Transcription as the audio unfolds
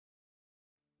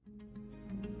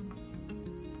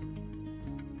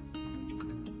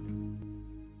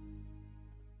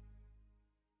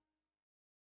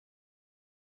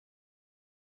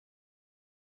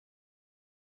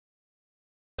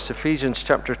Ephesians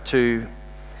chapter 2,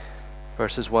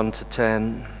 verses 1 to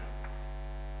 10.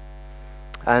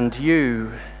 And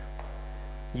you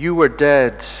were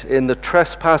dead in the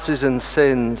trespasses and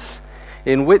sins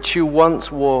in which you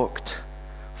once walked,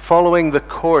 following the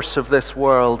course of this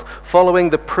world, following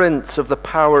the prince of the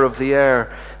power of the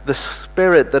air, the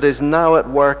spirit that is now at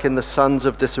work in the sons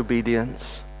of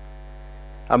disobedience,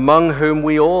 among whom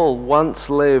we all once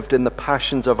lived in the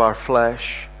passions of our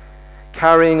flesh,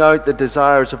 carrying out the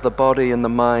desires of the body and the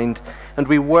mind, and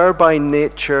we were by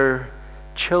nature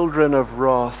children of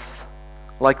wrath,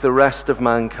 like the rest of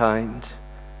mankind.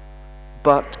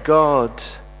 But God,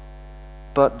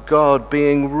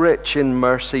 being rich in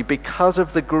mercy, because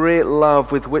of the great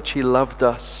love with which He loved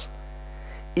us,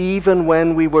 even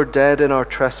when we were dead in our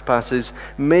trespasses,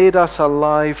 made us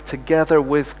alive together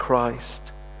with Christ.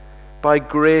 By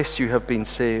grace you have been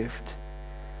saved,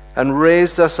 and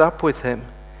raised us up with Him,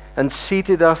 and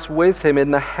seated us with Him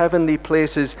in the heavenly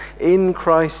places in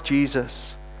Christ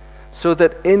Jesus, so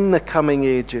that in the coming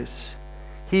ages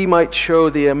He might show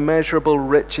the immeasurable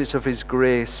riches of His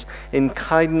grace in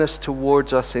kindness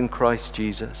towards us in Christ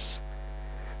Jesus.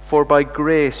 For by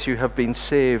grace you have been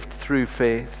saved through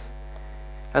faith.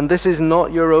 And this is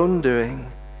not your own doing.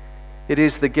 It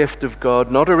is the gift of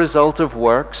God, not a result of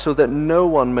works, so that no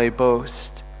one may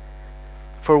boast.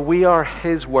 For we are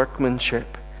His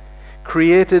workmanship,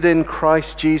 created in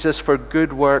Christ Jesus for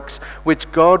good works,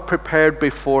 which God prepared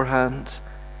beforehand,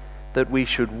 that we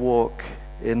should walk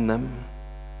in them.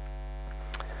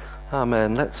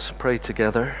 Amen. Let's pray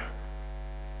together.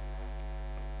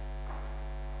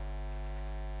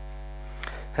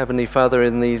 Heavenly Father,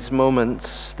 in these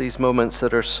moments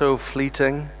that are so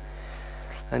fleeting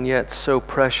and yet so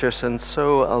precious and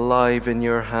so alive in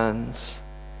your hands,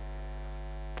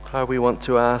 how we want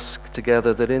to ask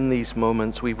together that in these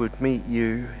moments we would meet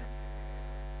you,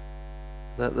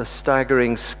 that the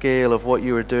staggering scale of what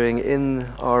you are doing in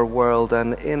our world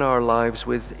and in our lives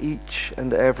with each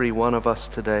and every one of us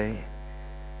today.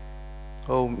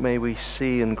 Oh, may we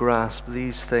see and grasp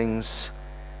these things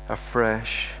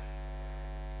afresh.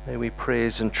 May we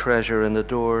praise and treasure and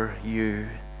adore you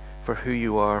for who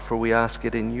you are, for we ask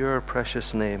it in your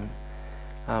precious name.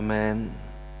 Amen.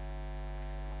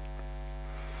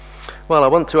 Well, I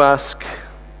want to ask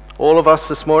all of us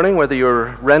this morning, whether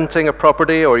you're renting a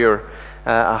property or you're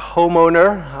a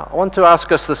homeowner, I want to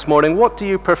ask us this morning, what do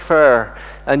you prefer?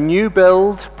 A new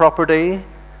build property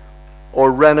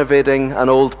or renovating an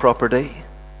old property?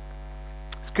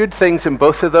 There's good things in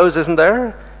both of those, isn't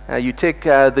there? You take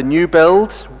the new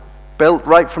built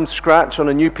right from scratch on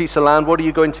a new piece of land. What are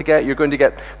you going to get? You're going to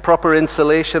get proper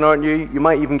insulation, aren't you? You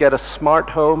might even get a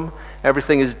smart home.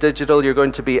 Everything is digital. You're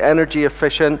going to be energy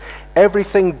efficient.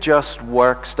 Everything just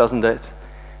works, doesn't it,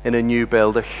 in a new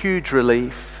build? A huge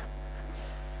relief.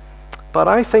 But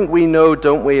I think we know,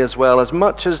 don't we, as well, as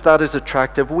much as that is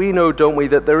attractive, we know, don't we,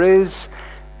 that there is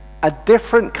a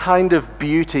different kind of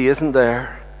beauty, isn't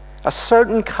there? A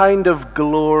certain kind of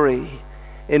glory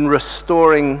in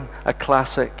restoring a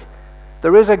classic.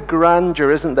 There is a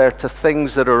grandeur, isn't there, to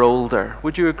things that are older.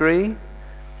 Would you agree?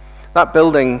 That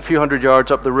building a few hundred yards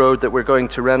up the road that we're going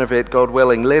to renovate, God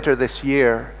willing, later this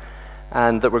year,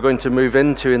 and that we're going to move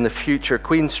into in the future,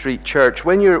 Queen Street Church,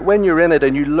 when you're in it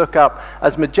and you look up,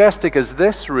 as majestic as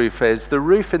this roof is, the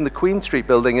roof in the Queen Street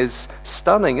building is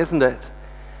stunning, isn't it?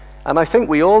 And I think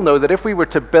we all know that if we were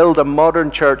to build a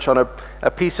modern church on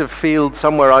a piece of field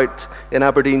somewhere out in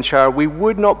Aberdeenshire, we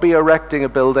would not be erecting a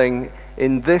building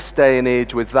in this day and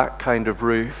age with that kind of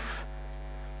roof.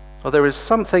 Well, there is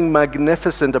something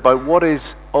magnificent about what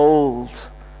is old,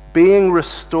 being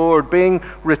restored, being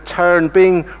returned,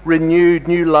 being renewed,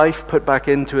 new life put back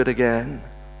into it again.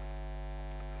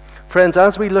 Friends,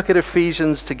 as we look at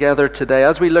Ephesians together today,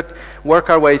 as we work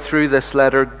our way through this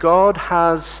letter, God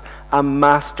has a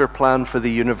master plan for the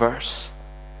universe.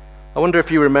 I wonder if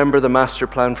you remember the master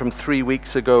plan from 3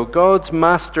 weeks ago. God's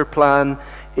master plan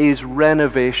is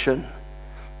renovation,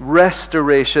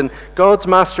 restoration. God's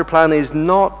master plan is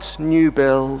not new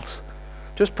build.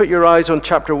 Just put your eyes on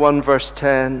chapter 1, verse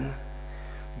 10.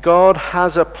 God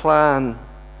has a plan.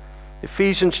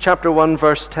 Ephesians chapter 1,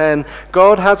 verse 10.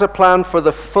 God has a plan for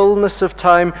the fullness of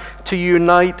time to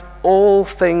unite all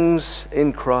things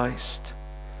in Christ,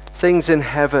 things in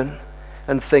heaven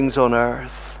and things on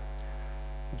earth.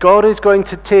 God is going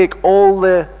to take all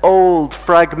the old,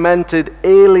 fragmented,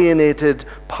 alienated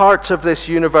parts of this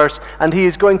universe, and He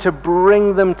is going to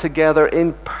bring them together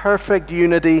in perfect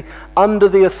unity under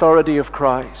the authority of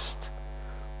Christ.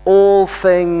 All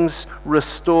things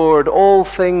restored, all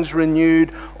things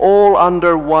renewed, all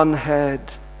under one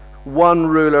head, one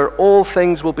ruler. All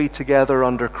things will be together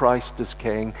under Christ as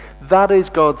King. That is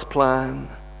God's plan.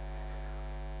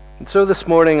 And so this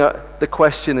morning, the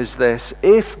question is this: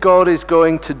 if God is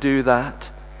going to do that,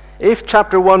 if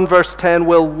chapter 1 verse 10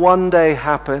 will one day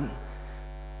happen,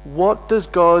 what does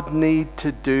God need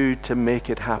to do to make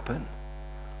it happen?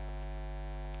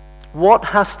 What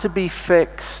has to be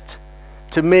fixed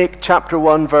to make chapter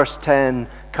 1 verse 10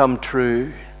 come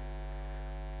true?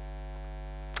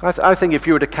 I think if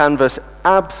you were to canvass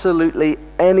absolutely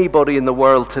anybody in the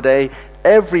world today,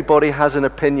 everybody has an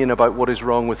opinion about what is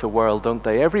wrong with the world, don't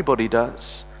they? Everybody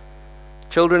does.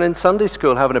 Children in Sunday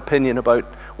school have an opinion about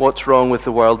what's wrong with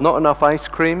the world. Not enough ice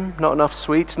cream, not enough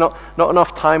sweets, not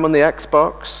enough time on the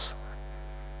Xbox.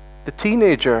 The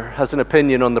teenager has an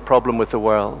opinion on the problem with the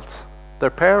world. Their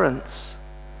parents.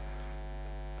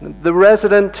 The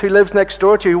resident who lives next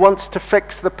door to you, who wants to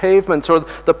fix the pavements or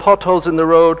the potholes in the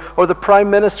road, or the prime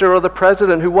minister or the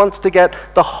president who wants to get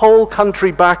the whole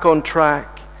country back on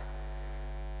track.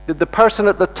 The person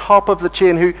at the top of the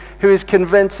chain who is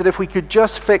convinced that if we could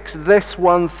just fix this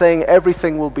one thing,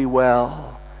 everything will be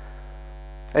well.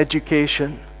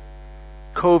 Education,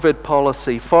 COVID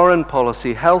policy, foreign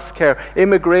policy, healthcare,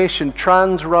 immigration,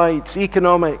 trans rights,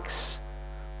 economics.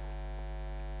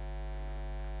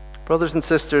 Brothers and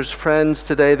sisters, friends,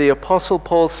 today the Apostle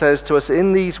Paul says to us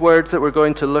in these words that we're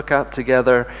going to look at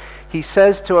together, he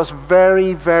says to us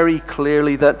very, very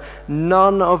clearly that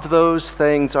none of those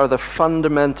things are the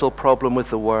fundamental problem with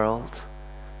the world.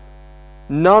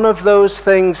 None of those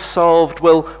things solved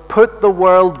will put the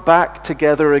world back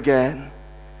together again.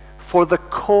 For the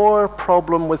core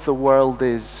problem with the world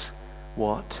is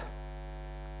what?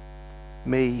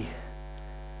 Me.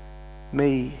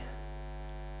 Me.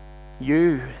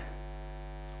 You.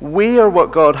 We are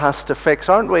what God has to fix,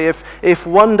 aren't we? If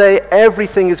one day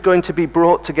everything is going to be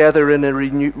brought together in a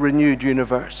renewed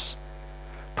universe.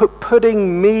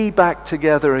 Putting me back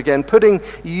together again, putting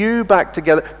you back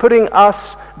together, putting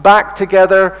us back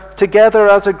together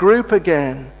as a group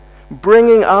again,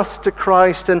 bringing us to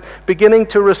Christ and beginning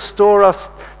to restore us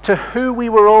to who we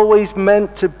were always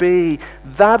meant to be.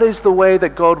 That is the way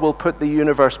that God will put the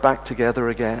universe back together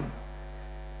again.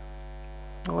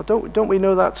 Oh, don't we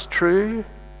know that's true?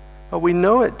 Oh, we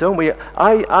know it, don't we?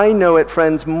 I know it,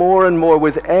 friends, more and more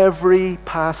with every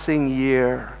passing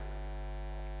year.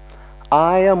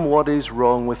 I am what is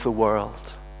wrong with the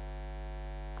world.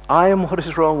 I am what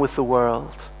is wrong with the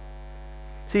world.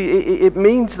 See, it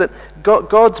means that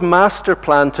God's master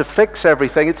plan to fix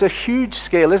everything, it's a huge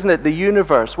scale, isn't it? The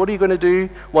universe. What are you going to do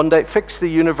one day? Fix the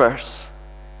universe.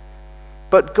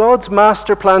 But God's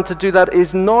master plan to do that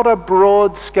is not a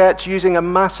broad sketch using a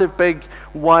massive, big,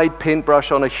 wide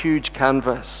paintbrush on a huge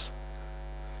canvas.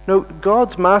 No,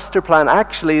 God's master plan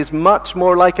actually is much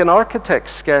more like an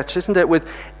architect's sketch, isn't it? With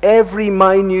every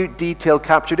minute detail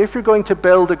captured. If you're going to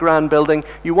build a grand building,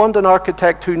 you want an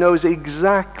architect who knows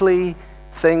exactly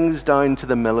things down to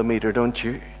the millimeter, don't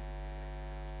you?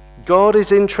 God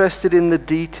is interested in the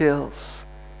details.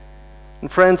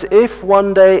 And friends, if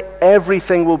one day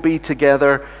everything will be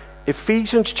together,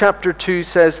 Ephesians chapter 2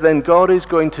 says then God is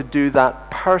going to do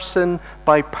that person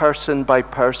by person by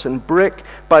person, brick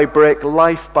by brick,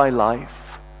 life by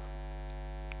life.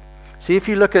 See, if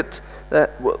you look at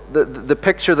the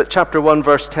picture that chapter 1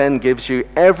 verse 10 gives you,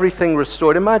 everything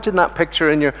restored. Imagine that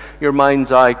picture in your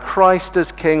mind's eye. Christ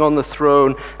as King on the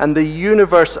throne and the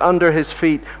universe under his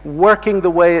feet, working the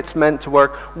way it's meant to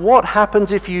work. What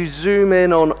happens if you zoom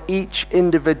in on each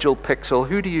individual pixel?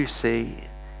 Who do you see?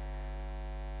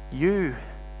 You,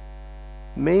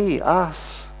 me,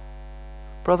 us.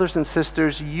 Brothers and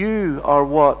sisters, you are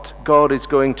what God is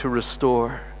going to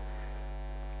restore.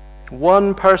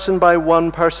 One person by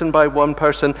one person by one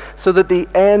person, so that the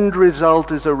end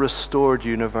result is a restored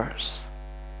universe.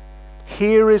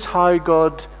 Here is how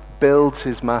God builds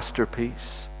his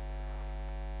masterpiece.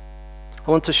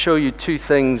 I want to show you two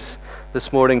things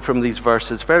this morning from these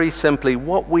verses. Very simply,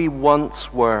 what we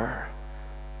once were.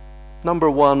 Number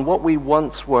one, what we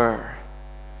once were.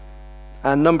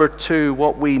 And number two,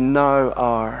 what we now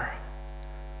are.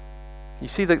 You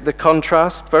see the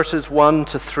contrast, verses 1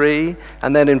 to 3,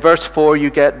 and then in verse 4 you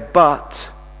get but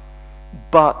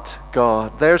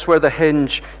God. There's where the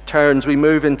hinge turns. We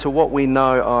move into what we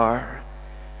now are.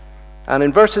 And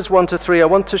in verses 1 to 3, I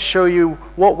want to show you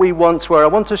what we once were. I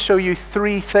want to show you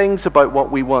three things about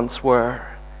what we once were.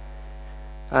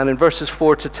 And in verses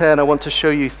 4 to 10, I want to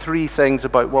show you three things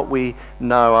about what we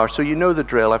now are. So you know the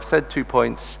drill. I've said 2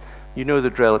 points. You know the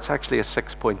drill. It's actually a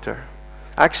 6-pointer.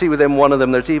 Actually, within one of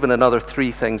them, there's even another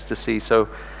 3 things to see, so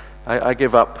I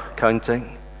give up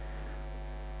counting.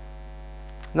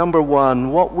 Number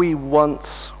one, what we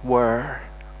once were.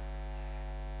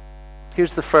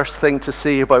 Here's the first thing to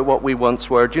see about what we once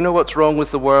were. Do you know what's wrong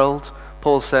with the world?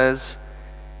 Paul says,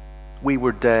 we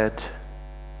were dead.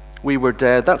 We were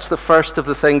dead. That's the first of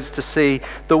the things to see.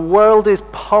 The world is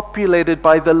populated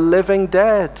by the living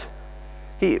dead.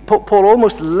 Paul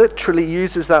almost literally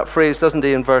uses that phrase, doesn't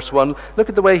he, in verse 1? Look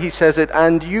at the way he says it.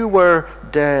 And you were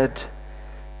dead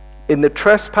in the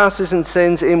trespasses and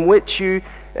sins in which you,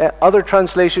 other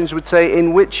translations would say,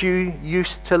 in which you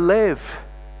used to live.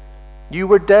 You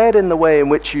were dead in the way in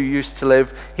which you used to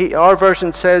live. Our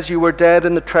version says you were dead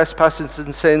in the trespasses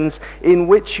and sins in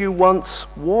which you once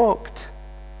walked.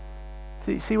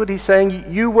 Do you see what he's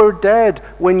saying? You were dead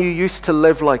when you used to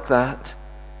live like that.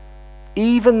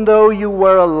 Even though you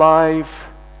were alive,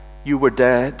 you were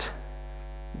dead.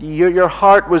 Your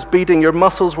heart was beating, your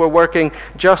muscles were working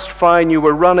just fine, you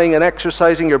were running and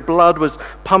exercising, your blood was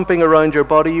pumping around your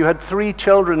body, you had 3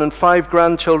 children and 5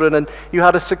 grandchildren, and you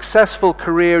had a successful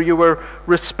career, you were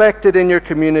respected in your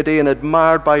community and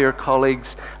admired by your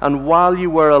colleagues, and while you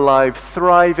were alive,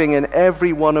 thriving in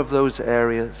every one of those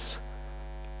areas,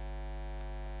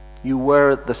 you were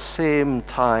at the same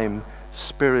time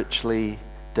spiritually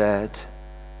dead.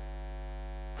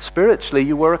 Spiritually,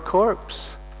 you were a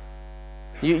corpse.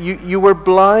 You were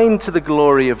blind to the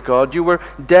glory of God. You were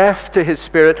deaf to His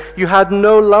Spirit. You had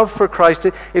no love for Christ.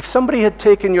 If somebody had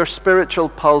taken your spiritual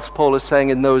pulse, Paul is saying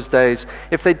in those days,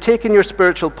 if they'd taken your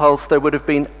spiritual pulse, there would have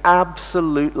been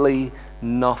absolutely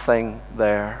nothing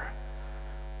there.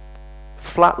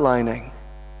 Flatlining.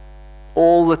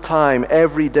 All the time,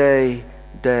 every day,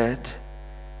 dead.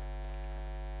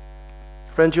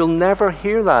 Friends, you'll never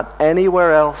hear that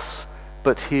anywhere else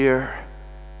but here.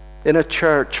 In a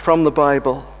church from the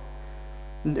Bible.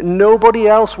 Nobody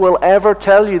else will ever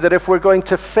tell you that if we're going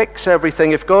to fix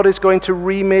everything, if God is going to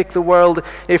remake the world,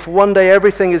 if one day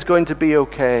everything is going to be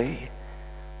okay,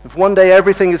 if one day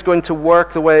everything is going to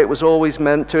work the way it was always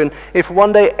meant to, and if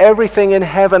one day everything in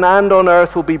heaven and on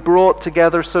earth will be brought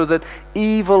together so that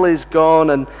evil is gone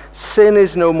and sin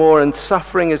is no more and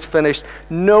suffering is finished,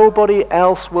 nobody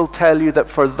else will tell you that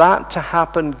for that to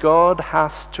happen, God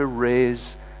has to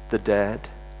raise the dead.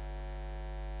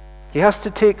 He has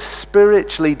to take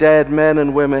spiritually dead men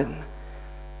and women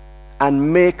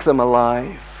and make them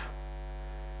alive.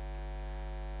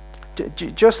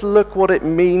 Just look what it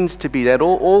means to be dead.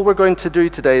 All we're going to do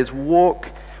today is walk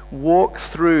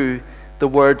through the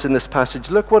words in this passage.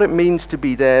 Look what it means to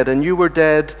be dead. And you were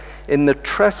dead in the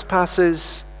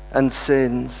trespasses and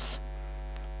sins.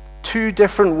 2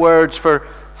 different words for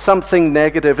something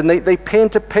negative, and they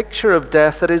paint a picture of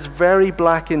death that is very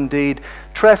black indeed.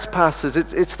 Trespasses,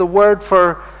 it's the word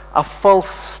for a false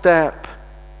step,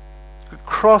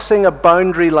 crossing a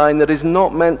boundary line that is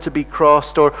not meant to be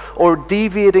crossed, or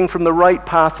deviating from the right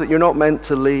path that you're not meant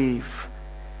to leave.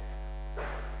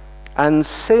 And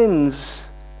sins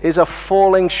is a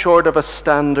falling short of a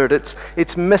standard.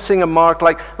 It's missing a mark,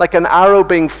 like an arrow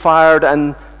being fired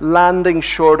and landing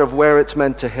short of where it's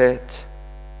meant to hit.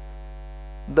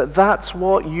 That's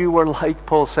what you were like,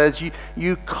 Paul says.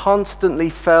 You constantly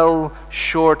fell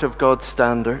short of God's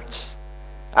standards.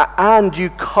 And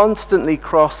you constantly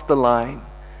crossed the line.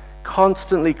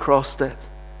 Constantly crossed it.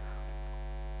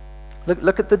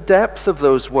 Look at the depth of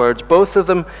those words. Both of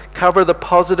them cover the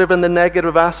positive and the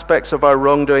negative aspects of our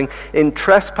wrongdoing. In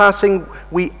trespassing,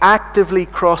 we actively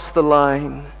cross the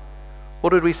line.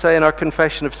 What did we say in our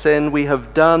confession of sin? We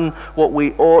have done what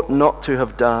we ought not to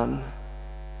have done.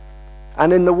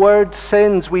 And in the word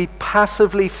sins, we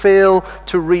passively fail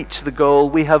to reach the goal.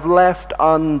 We have left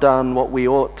undone what we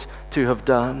ought to have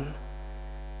done.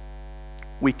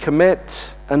 We commit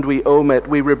and we omit.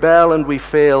 We rebel and we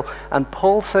fail. And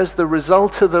Paul says the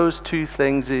result of those 2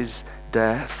 things is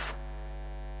death.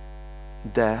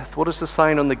 Death. What does the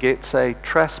sign on the gate say?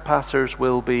 Trespassers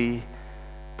will be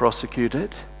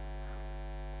prosecuted.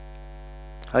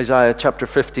 Isaiah chapter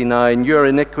 59, your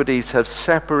iniquities have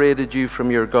separated you from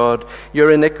your God.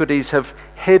 Your iniquities have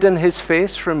hidden His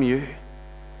face from you,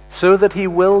 so that He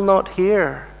will not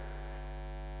hear.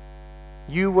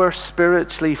 You were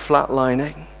spiritually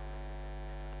flatlining.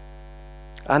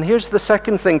 And here's the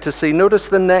second thing to see. Notice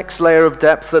the next layer of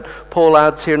depth that Paul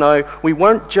adds here now. We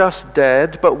weren't just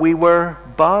dead, but we were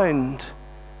bound.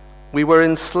 We were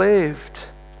enslaved.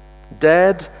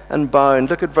 Dead and bound.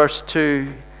 Look at verse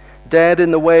 2. Dead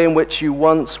in the way in which you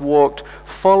once walked,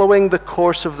 following the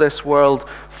course of this world,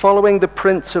 following the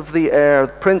prince of the air,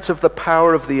 prince of the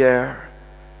power of the air,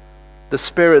 the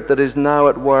spirit that is now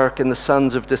at work in the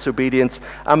sons of disobedience,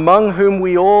 among whom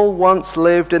we all once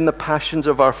lived in the passions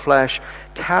of our flesh,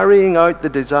 carrying out the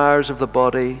desires of the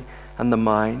body and the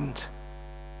mind.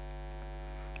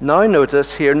 Now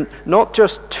notice here, not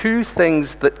just two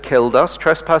things that killed us,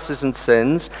 trespasses and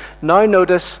sins. Now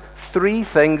notice three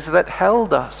things that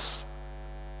held us.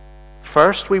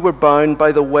 First, we were bound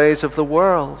by the ways of the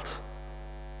world.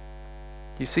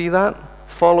 You see that?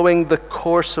 Following the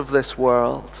course of this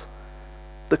world.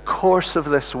 The course of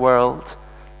this world.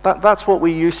 That's what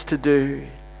we used to do.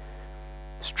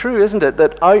 It's true, isn't it,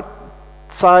 that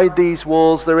outside these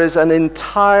walls there is an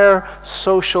entire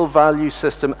social value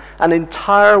system, an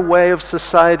entire way of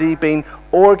society being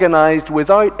organized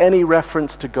without any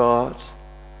reference to God.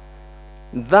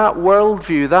 That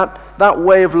worldview, that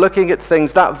way of looking at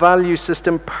things, that value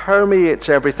system permeates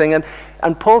everything.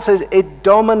 And Paul says it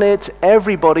dominates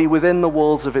everybody within the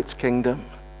walls of its kingdom.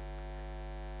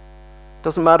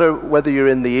 Doesn't matter whether you're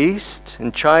in the East,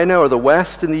 in China, or the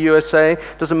West, in the USA.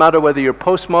 Doesn't matter whether you're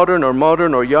postmodern or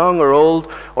modern or young or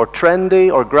old or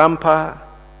trendy or grandpa.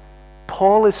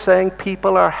 Paul is saying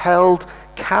people are held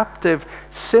captive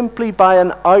simply by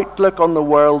an outlook on the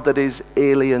world that is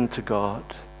alien to God.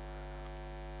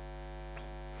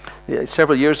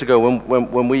 Several years ago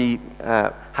when we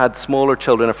had smaller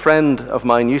children, a friend of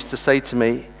mine used to say to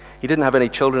me, he didn't have any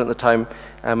children at the time,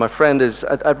 my friend is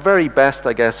at very best,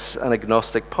 I guess, an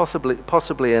agnostic,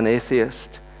 possibly an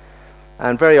atheist.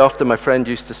 And very often my friend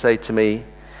used to say to me,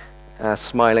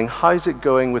 smiling, how's it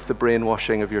going with the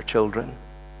brainwashing of your children?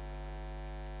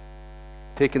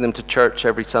 Taking them to church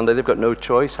every Sunday, they've got no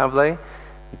choice, have they?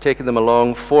 You're taking them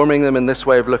along, forming them in this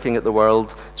way of looking at the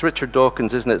world. It's Richard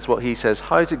Dawkins, isn't it? It's what he says.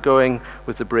 How's it going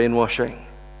with the brainwashing?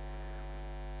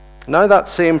 Now that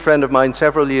same friend of mine,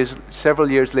 several years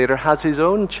later, has his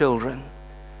own children.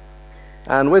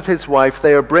 And with his wife,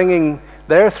 they are bringing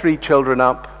their 3 children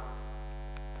up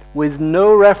with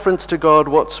no reference to God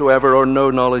whatsoever or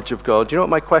no knowledge of God. Do you know what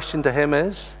my question to him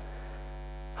is?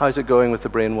 How's it going with the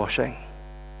brainwashing?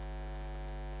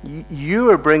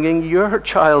 You are bringing your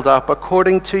child up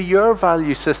according to your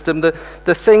value system, the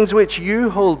things which you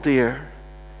hold dear.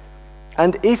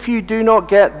 And if you do not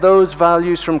get those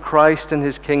values from Christ and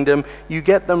his kingdom, you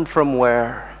get them from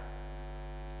where?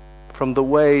 From the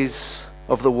ways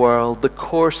of the world, the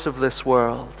course of this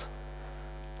world.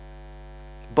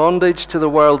 Bondage to the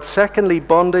world. Secondly,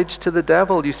 bondage to the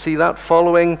devil. You see that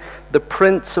following the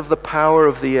prince of the power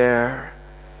of the air.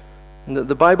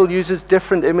 The Bible uses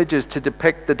different images to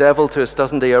depict the devil to us,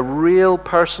 doesn't he? A real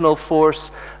personal force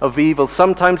of evil.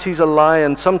 Sometimes he's a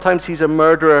lion, sometimes he's a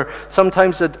murderer,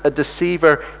 sometimes a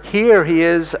deceiver. Here he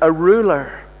is a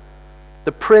ruler,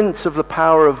 the prince of the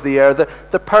power of the air,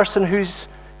 the person who's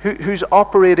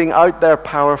operating out there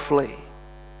powerfully.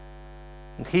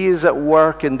 And he is at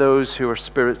work in those who are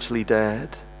spiritually dead.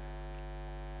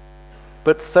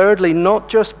 But thirdly, not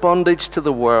just bondage to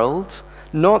the world,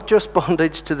 not just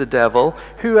bondage to the devil.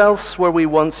 Who else were we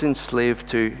once enslaved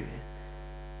to?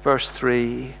 Verse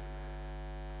 3,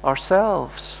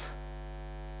 ourselves.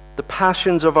 The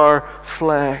passions of our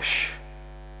flesh.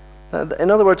 In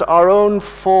other words, our own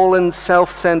fallen,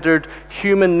 self-centered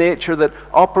human nature that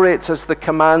operates as the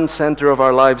command center of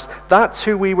our lives. That's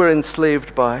who we were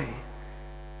enslaved by.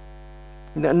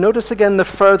 Now, notice again the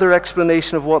further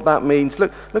explanation of what that means.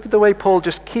 Look at the way Paul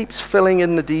just keeps filling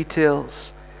in the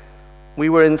details. We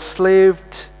were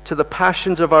enslaved to the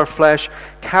passions of our flesh,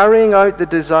 carrying out the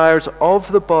desires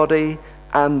of the body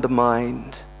and the mind.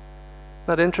 Isn't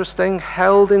that interesting?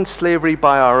 Held in slavery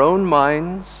by our own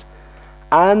minds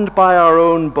and by our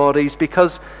own bodies,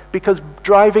 because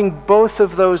driving both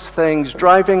of those things,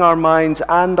 driving our minds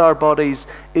and our bodies,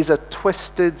 is a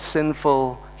twisted,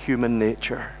 sinful human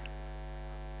nature.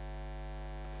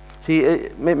 See,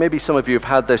 maybe some of you have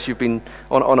had this. You've been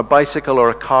on a bicycle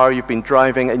or a car, you've been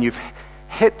driving, and you've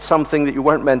hit something that you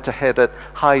weren't meant to hit at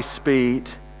high speed.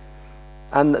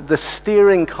 And the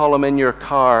steering column in your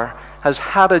car has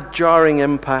had a jarring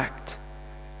impact.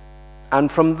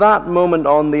 And from that moment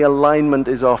on, the alignment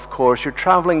is off course. You're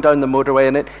traveling down the motorway,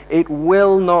 and it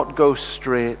will not go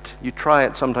straight. You try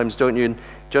it sometimes, don't you? And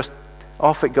just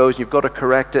off it goes. You've got to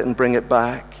correct it and bring it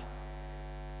back.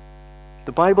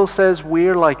 The Bible says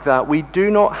we're like that. We do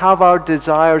not have our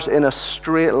desires in a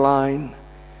straight line.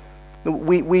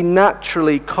 We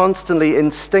naturally, constantly,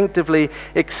 instinctively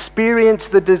experience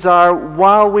the desire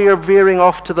while we are veering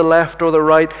off to the left or the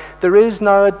right. There is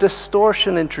now a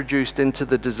distortion introduced into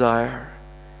the desire.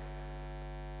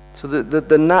 So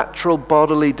the natural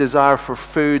bodily desire for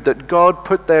food that God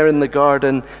put there in the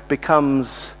garden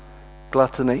becomes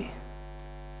gluttony.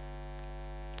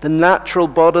 The natural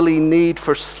bodily need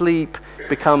for sleep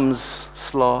becomes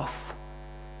sloth.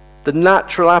 The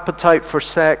natural appetite for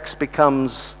sex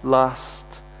becomes lust.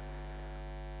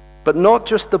 But not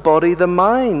just the body, the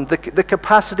mind, the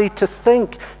capacity to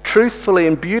think truthfully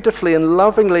and beautifully and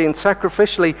lovingly and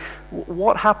sacrificially.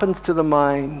 What happens to the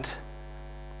mind?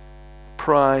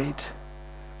 Pride,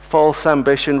 false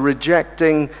ambition,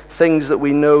 rejecting things that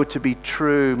we know to be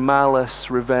true, malice,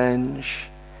 revenge.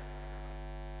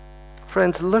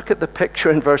 Friends, look at the picture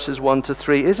in verses 1 to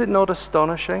 3. Is it not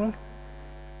astonishing?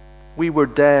 We were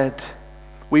dead.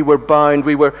 We were bound.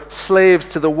 We were slaves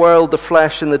to the world, the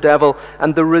flesh, and the devil.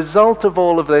 And the result of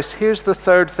all of this, here's the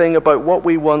third thing about what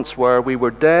we once were. We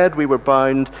were dead. We were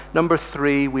bound. Number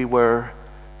 3, we were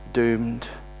doomed.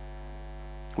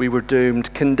 We were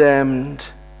doomed, condemned,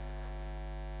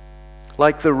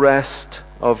 like the rest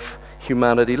of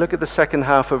humanity. Look at the second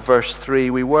half of verse 3.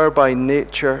 We were by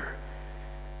nature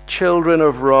children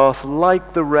of wrath,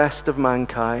 like the rest of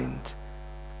mankind.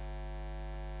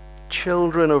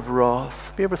 Children of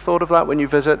wrath. Have you ever thought of that when you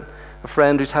visit a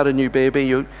friend who's had a new baby?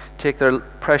 You take their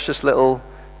precious little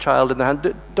child in their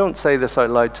hand. Don't say this out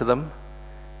loud to them.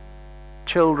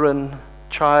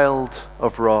 Child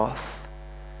of wrath.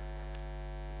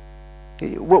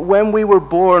 When we were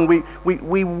born,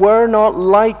 we were not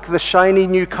like the shiny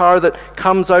new car that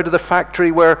comes out of the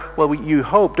factory where, well, you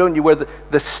hope, don't you, where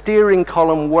the steering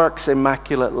column works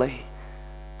immaculately.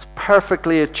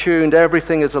 Perfectly attuned,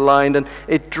 everything is aligned, and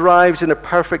it drives in a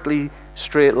perfectly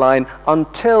straight line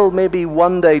until maybe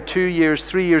one day, 2 years,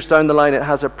 3 years down the line, it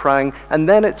has a prang, and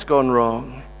then it's gone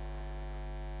wrong.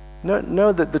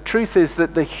 No, the truth is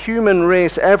that the human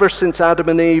race, ever since Adam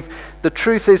and Eve, the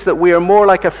truth is that we are more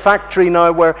like a factory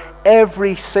now where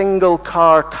every single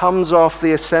car comes off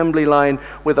the assembly line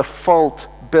with a fault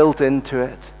built into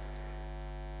it,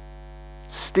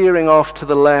 steering off to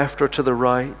the left or to the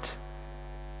right.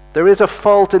 There is a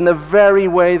fault in the very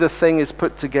way the thing is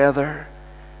put together.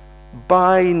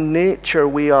 By nature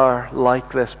we are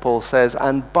like this, Paul says,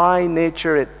 and by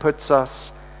nature it puts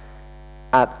us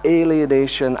at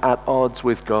alienation, at odds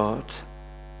with God.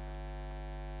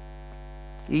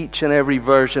 Each and every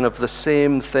version of the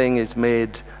same thing is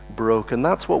made broken.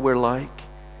 That's what we're like.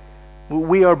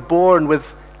 We are born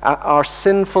with our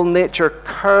sinful nature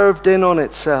curved in on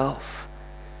itself.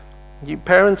 You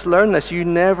parents learn this. You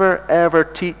never ever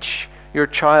teach your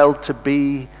child to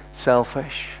be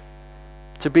selfish,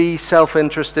 to be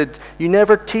self-interested. You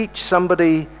never teach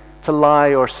somebody to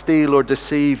lie or steal or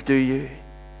deceive, do you?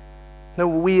 No,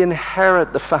 we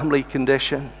inherit the family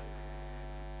condition.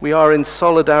 We are in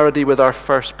solidarity with our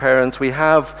first parents. We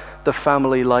have the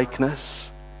family likeness.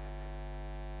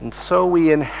 And so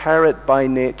we inherit by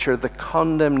nature the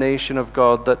condemnation of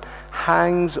God that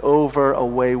hangs over a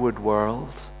wayward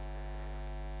world.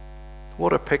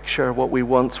 What a picture, what we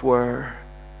once were.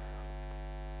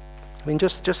 I mean,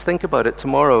 just think about it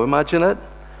tomorrow. Imagine it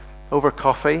over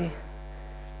coffee.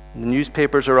 The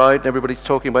newspapers are out and everybody's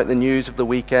talking about the news of the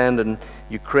weekend and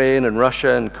Ukraine and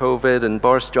Russia and COVID and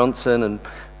Boris Johnson and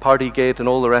Partygate and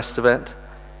all the rest of it.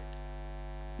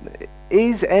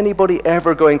 Is anybody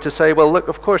ever going to say, well, look,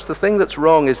 of course, the thing that's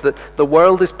wrong is that the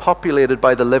world is populated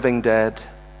by the living dead.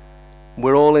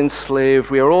 We're all enslaved.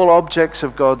 We are all objects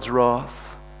of God's wrath.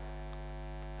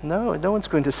 No one's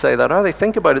going to say that, are they?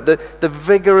 Think about it. The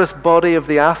vigorous body of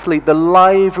the athlete, the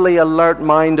lively, alert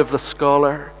mind of the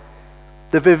scholar,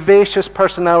 the vivacious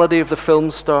personality of the film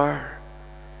star,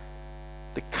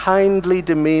 the kindly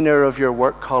demeanor of your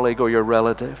work colleague or your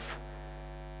relative,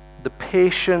 the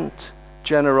patient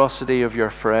generosity of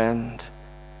your friend.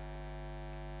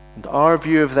 And our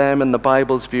view of them and the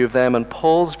Bible's view of them and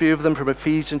Paul's view of them from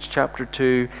Ephesians chapter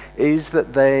 2 is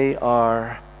that they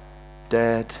are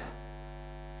dead.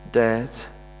 Dead.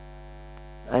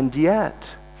 And yet,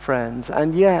 friends,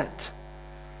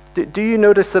 do you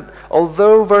notice that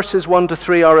although verses 1 to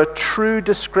 3 are a true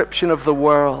description of the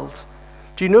world,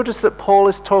 do you notice that Paul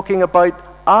is talking about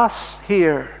us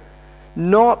here,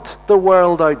 not the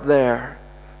world out there?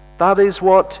 That is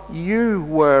what you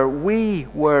were, we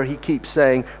were, he keeps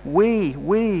saying.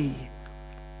 We.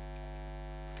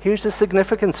 Here's the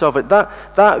significance of it.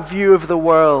 That view of the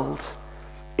world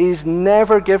is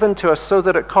never given to us so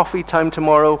that at coffee time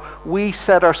tomorrow we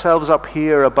set ourselves up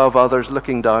here above others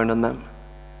looking down on them.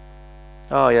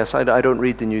 Oh yes, I don't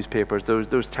read the newspapers,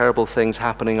 those terrible things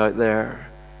happening out there.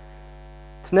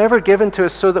 It's never given to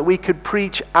us so that we could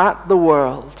preach at the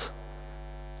world.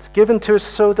 It's given to us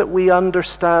so that we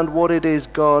understand what it is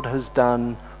God has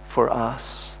done for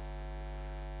us.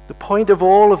 The point of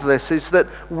all of this is that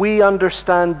we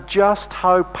understand just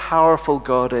how powerful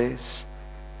God is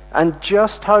and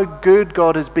just how good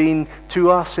God has been to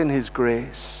us in His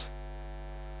grace.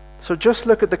 So just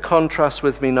look at the contrast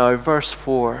with me now, verse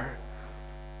 4.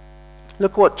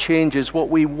 Look what changes what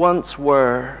we once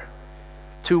were.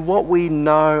 to what we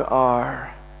now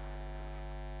are.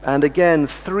 And again,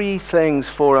 three things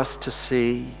for us to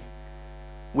see.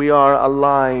 We are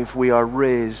alive, we are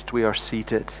raised, we are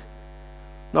seated.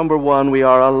 Number one, we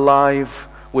are alive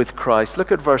with Christ.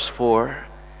 Look at verse 4.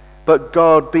 But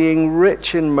God, being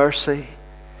rich in mercy,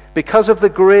 because of the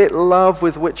great love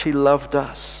with which he loved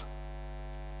us,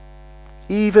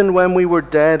 even when we were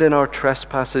dead in our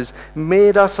trespasses,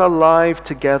 made us alive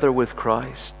together with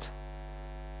Christ.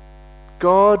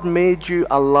 God made you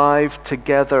alive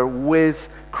together with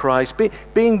Christ.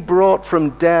 Being brought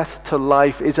from death to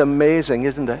life is amazing,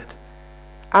 isn't it?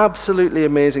 Absolutely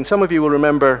amazing. Some of you will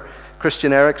remember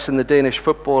Christian Eriksen, the Danish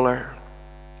footballer.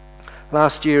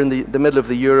 Last year in the middle of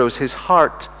the Euros, his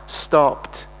heart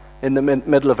stopped in the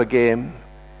middle of a game.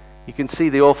 You can see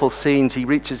the awful scenes. He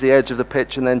reaches the edge of the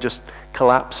pitch and then just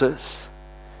collapses.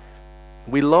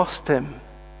 We lost him,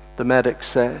 the medics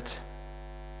said.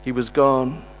 He was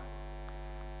gone.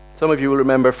 Some of you will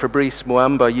remember Fabrice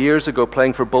Muamba years ago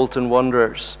playing for Bolton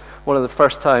Wanderers. One of the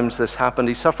first times this happened,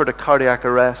 he suffered a cardiac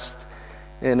arrest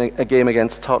in a game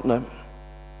against Tottenham.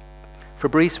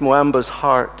 Fabrice Muamba's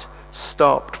heart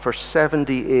stopped for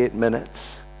 78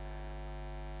 minutes.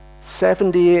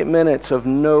 78 minutes of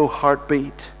no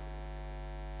heartbeat.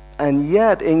 And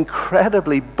yet,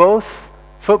 incredibly, both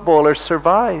footballers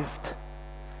survived.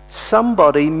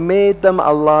 Somebody made them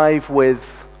alive with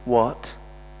what?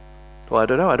 Well, I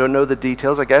don't know. I don't know the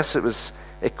details. I guess it was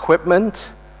equipment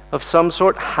of some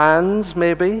sort, hands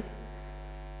maybe.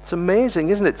 It's amazing,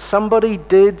 isn't it? Somebody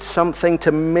did something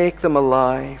to make them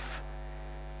alive.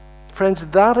 Friends,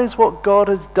 that is what God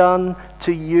has done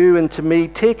to you and to me.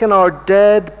 Taken our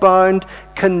dead, bound,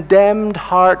 condemned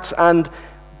hearts and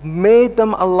made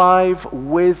them alive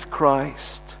with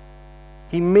Christ.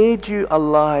 He made you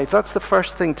alive. That's the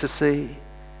first thing to see.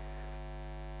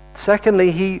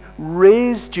 Secondly, he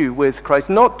raised you with Christ.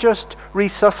 Not just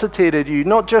resuscitated you,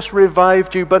 not just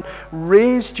revived you, but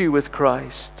raised you with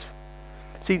Christ.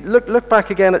 See, look back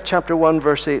again at chapter 1,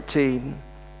 verse 18.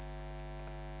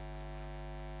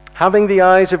 Having the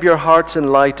eyes of your hearts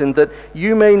enlightened, that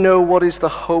you may know what is the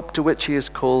hope to which he has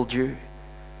called you,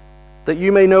 that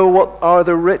you may know what are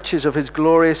the riches of his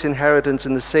glorious inheritance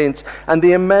in the saints, and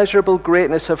the immeasurable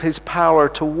greatness of his power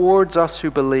towards us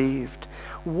who believed.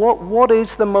 What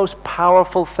is the most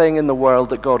powerful thing in the world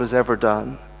that God has ever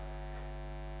done?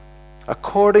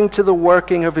 According to the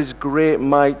working of his great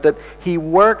might, that he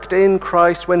worked in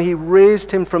Christ when he raised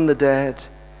him from the dead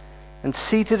and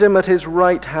seated him at his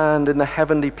right hand in the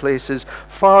heavenly places,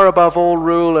 far above all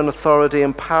rule and authority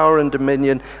and power and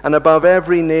dominion, and above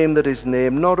every name that is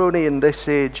named, not only in this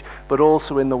age, but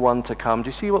also in the one to come. Do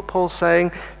you see what Paul's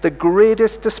saying? The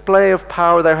greatest display of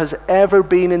power there has ever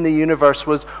been in the universe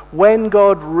was when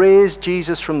God raised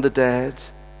Jesus from the dead.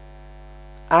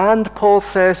 And Paul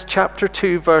says, chapter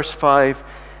 2, verse 5,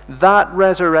 that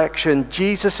resurrection,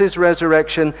 Jesus'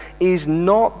 resurrection, is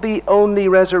not the only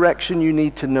resurrection you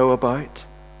need to know about.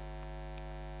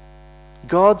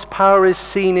 God's power is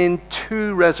seen in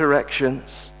two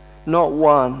resurrections, not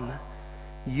one.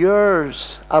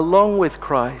 Yours along with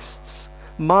Christ's,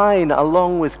 mine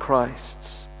along with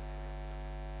Christ's.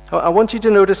 I want you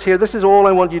to notice here, this is all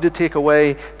I want you to take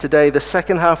away today, the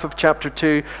second half of chapter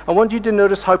 2. I want you to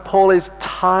notice how Paul is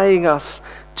tying us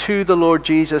to the Lord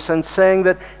Jesus and saying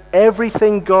that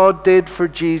everything God did for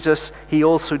Jesus, he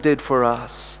also did for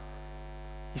us.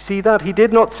 You see that? He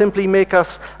did not simply make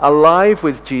us alive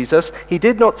with Jesus. He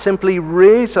did not simply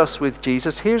raise us with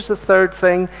Jesus. Here's the third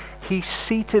thing. He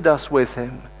seated us with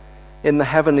him in the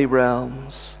heavenly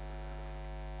realms.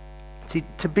 See,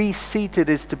 to be seated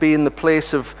is to be in the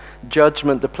place of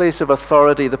judgment, the place of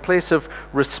authority, the place of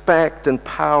respect and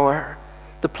power,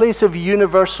 the place of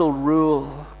universal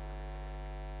rule.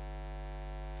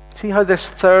 See how this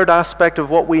third aspect of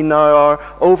what we now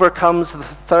are overcomes the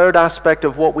third aspect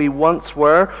of what we once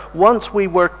were? Once we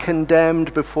were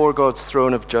condemned before God's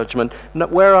throne of judgment.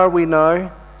 Where are we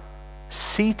now?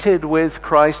 Seated with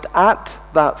Christ at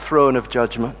that throne of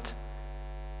judgment.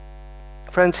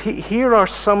 Friends, here are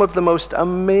some of the most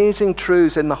amazing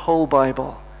truths in the whole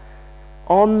Bible.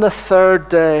 On the third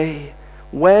day,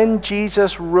 when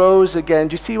Jesus rose again,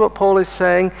 do you see what Paul is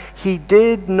saying? He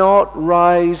did not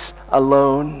rise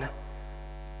alone.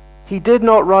 He did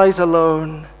not rise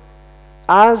alone.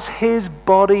 As his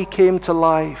body came to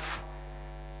life,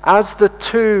 as the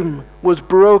tomb was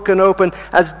broken open,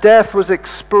 as death was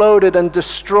exploded and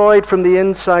destroyed from the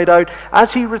inside out,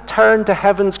 as he returned to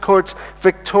heaven's courts,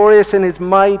 victorious in his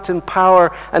might and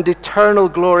power and eternal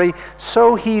glory,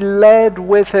 so he led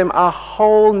with him a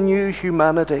whole new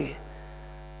humanity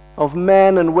of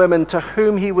men and women to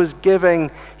whom he was giving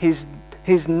his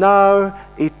his now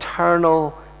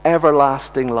eternal,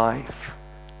 everlasting life.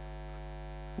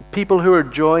 People who are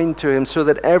joined to him so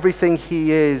that everything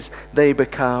he is, they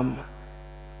become.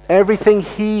 Everything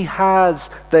he has,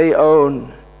 they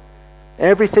own.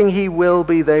 Everything he will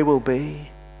be, they will be.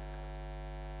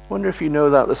 I wonder if you know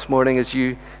that this morning as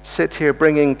you sit here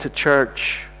bringing to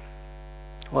church.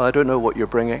 Well, I don't know what you're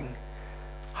bringing.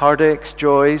 Heartaches,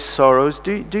 joys, sorrows.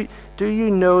 Do you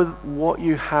know what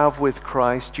you have with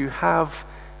Christ? You have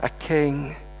a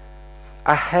king,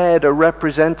 a head, a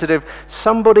representative,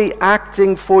 somebody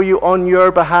acting for you on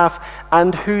your behalf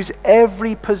and whose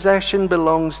every possession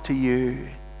belongs to you.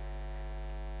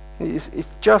 It's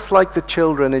just like the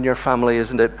children in your family,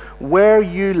 isn't it? Where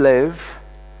you live,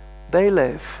 they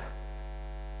live.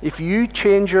 If you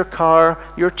change your car,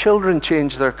 your children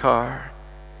change their car.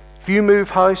 If you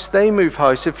move house, they move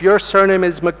house. If your surname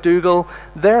is McDougall,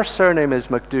 their surname is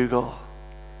McDougall.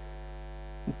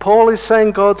 Paul is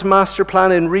saying God's master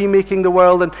plan in remaking the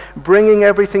world and bringing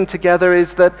everything together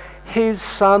is that his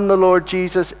Son, the Lord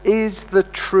Jesus, is the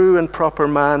true and proper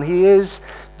man. He is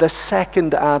the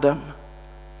second Adam.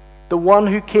 The one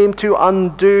who came to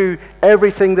undo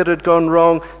everything that had gone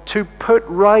wrong, to put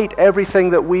right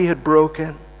everything that we had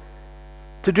broken,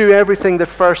 to do everything the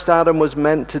first Adam was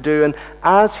meant to do. And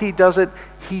as he does it,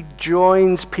 he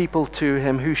joins people to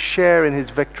him who share in his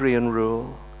victory and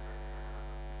rule.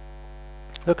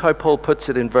 Look how Paul puts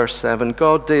it in verse 7.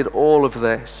 God did all of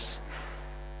this.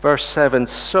 Verse 7,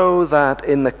 so that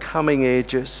in the coming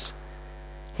ages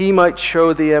he might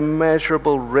show the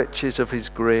immeasurable riches of his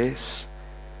grace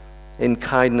in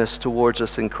kindness towards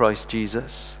us in Christ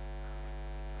Jesus.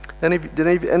 Did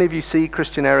any of you see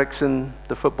Christian Eriksen,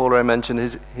 the footballer I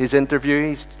mentioned, his interview?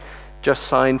 He's just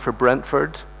signed for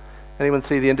Brentford. Anyone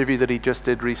see the interview that he just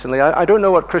did recently? I don't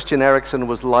know what Christian Eriksen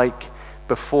was like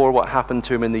before what happened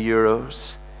to him in the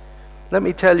Euros. Let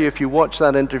me tell you, if you watch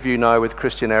that interview now with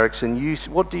Christian Eriksen,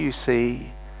 what do you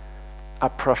see? A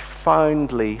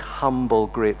profoundly humble,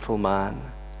 grateful man.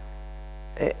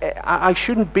 I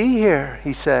shouldn't be here,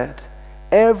 he said.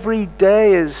 Every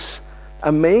day is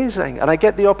amazing, and I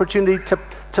get the opportunity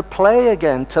to play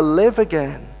again, to live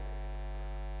again.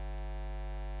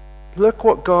 Look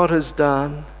what God has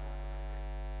done.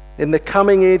 In the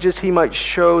coming ages, he might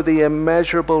show the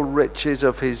immeasurable riches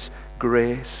of his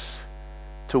grace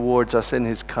towards us in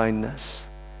his kindness.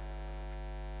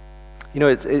 You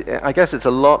know, I guess it's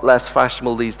a lot less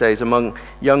fashionable these days among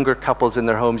younger couples in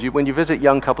their homes. When you visit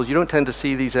young couples, you don't tend to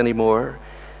see these anymore.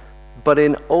 But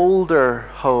in older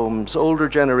homes, older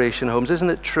generation homes, isn't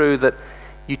it true that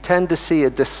you tend to see a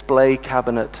display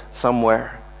cabinet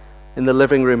somewhere in the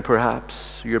living room,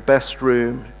 perhaps, your best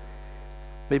room?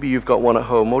 Maybe you've got one at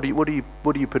home. What do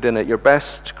you put in it? Your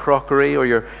best crockery or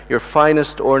your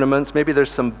finest ornaments? Maybe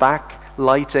there's some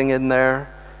backlighting in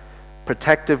there,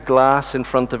 protective glass in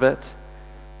front of it.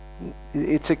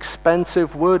 It's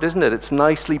expensive wood, isn't it? It's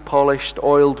nicely polished,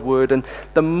 oiled wood, and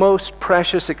the most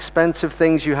precious, expensive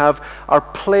things you have are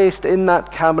placed in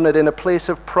that cabinet in a place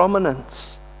of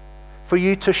prominence for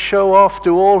you to show off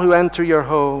to all who enter your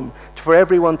home, for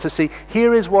everyone to see,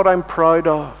 here is what I'm proud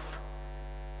of.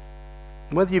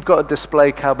 Whether you've got a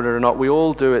display cabinet or not, we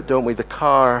all do it, don't we? The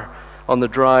car on the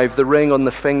drive, the ring on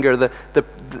the finger, the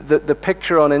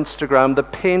picture on Instagram, the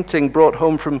painting brought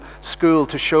home from school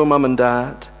to show mum and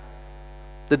dad,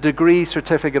 the degree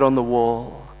certificate on the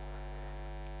wall.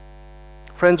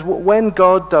 Friends, when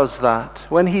God does that,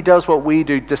 when he does what we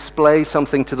do, display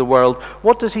something to the world,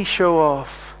 what does he show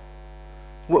off?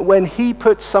 When he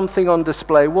puts something on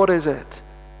display, what is it?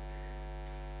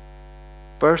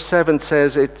 Verse 7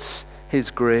 says it's his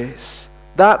grace.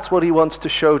 That's what he wants to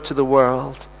show to the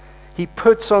world. He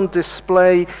puts on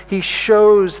display, he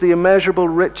shows the immeasurable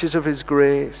riches of his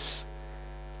grace.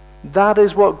 That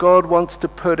is what God wants to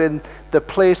put in the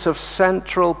place of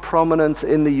central prominence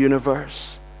in the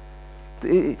universe.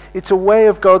 It's a way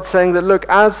of God saying that, look,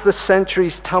 as the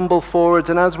centuries tumble forwards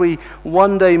and as we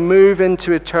one day move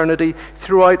into eternity,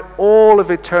 throughout all of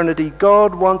eternity,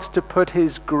 God wants to put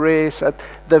his grace at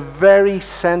the very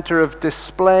center of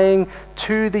displaying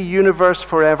to the universe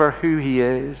forever who he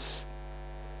is.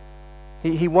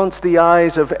 He wants the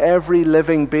eyes of every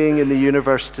living being in the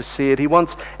universe to see it. He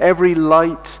wants every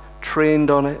light trained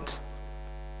on it.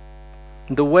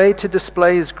 The way to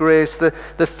display his grace, the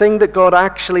thing that God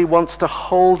actually wants to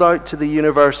hold out to the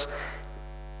universe,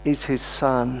 is his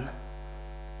Son.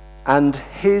 And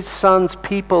his Son's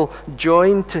people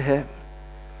joined to him.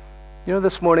 You know,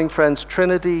 this morning, friends,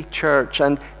 Trinity Church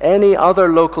and any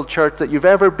other local church that you've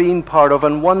ever been part of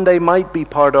and one day might be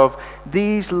part of,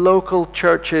 these local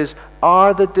churches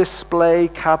are the display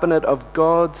cabinet of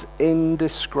God's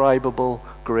indescribable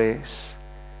grace.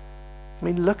 I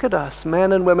mean, look at us,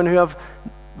 men and women who have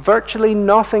virtually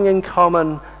nothing in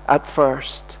common at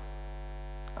first,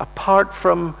 apart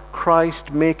from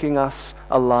Christ making us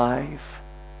alive.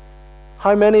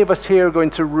 How many of us here are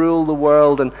going to rule the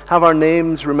world and have our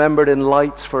names remembered in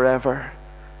lights forever?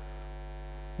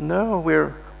 No,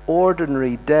 we're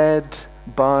ordinary, dead,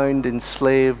 bound,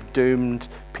 enslaved, doomed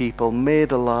people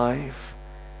made alive.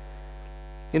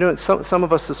 You know, some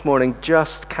of us this morning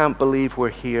just can't believe we're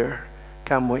here,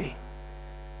 can we?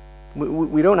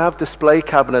 We don't have display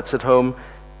cabinets at home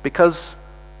because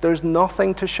there's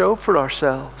nothing to show for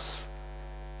ourselves.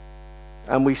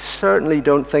 And we certainly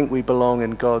don't think we belong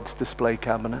in God's display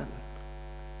cabinet.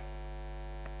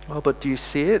 Oh, but do you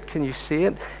see it? Can you see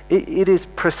it? It is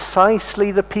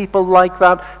precisely the people like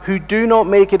that who do not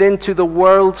make it into the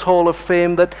world's hall of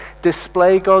fame that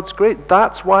display God's grace.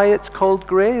 That's why it's called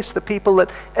grace. The people that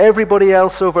everybody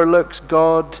else overlooks,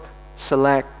 God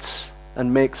selects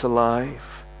and makes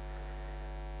alive.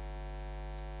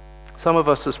 Some of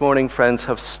us this morning, friends,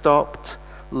 have stopped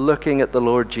looking at the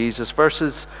Lord Jesus.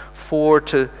 Verses 4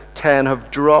 to 10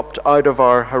 have dropped out of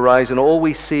our horizon. All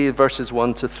we see is verses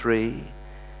 1 to 3.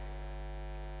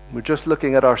 We're just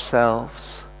looking at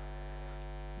ourselves.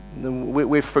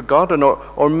 We've forgotten,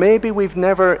 or maybe we've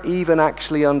never even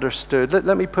actually understood.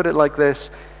 Let me put it like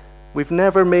this. We've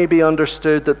never maybe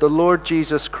understood that the Lord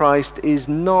Jesus Christ is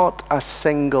not a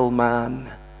single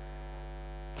man.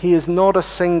 He is not a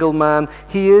single man.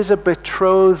 He is a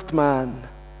betrothed man.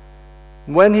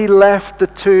 When he left the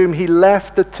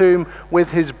tomb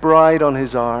with his bride on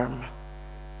his arm.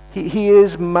 He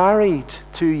is married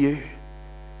to you.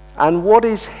 And what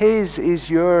is his is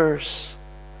yours.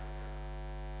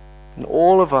 And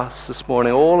all of us this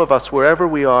morning, all of us, wherever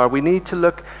we are, we need to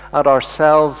look at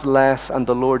ourselves less and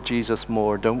the Lord Jesus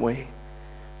more, don't we?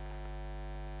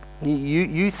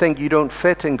 You think you don't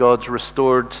fit in God's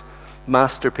restored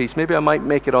masterpiece. Maybe I might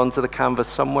make it onto the canvas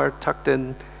somewhere, tucked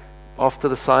in off to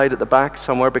the side at the back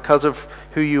somewhere, because of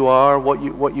who you are, what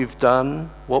you've done,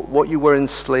 what you were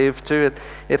enslaved to.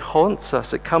 It haunts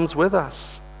us. It comes with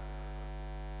us.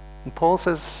 And Paul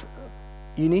says,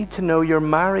 you need to know you're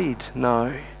married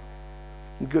now.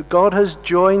 God has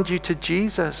joined you to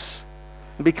Jesus.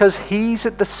 Because he's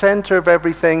at the center of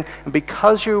everything, and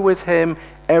because you're with him,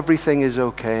 everything is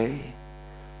okay.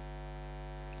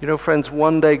 You know, friends,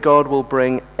 one day God will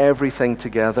bring everything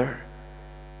together.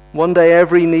 One day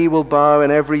every knee will bow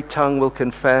and every tongue will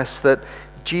confess that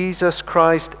Jesus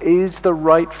Christ is the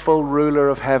rightful ruler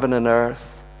of heaven and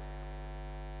earth.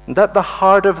 And at the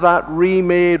heart of that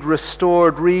remade,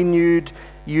 restored, renewed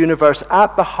universe,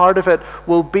 at the heart of it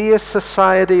will be a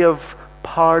society of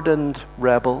pardoned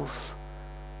rebels.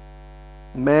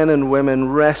 Men and women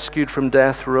rescued from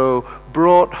death row,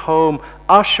 brought home,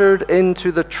 ushered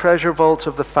into the treasure vaults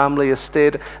of the family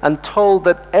estate, and told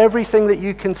that everything that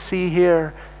you can see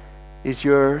here is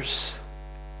yours.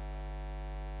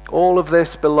 All of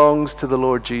this belongs to the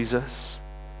Lord Jesus.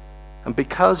 And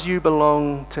because you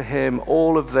belong to him,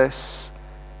 all of this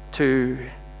too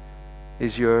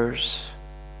is yours,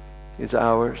 is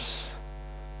ours,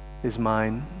 is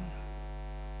mine.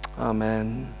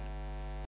 Amen.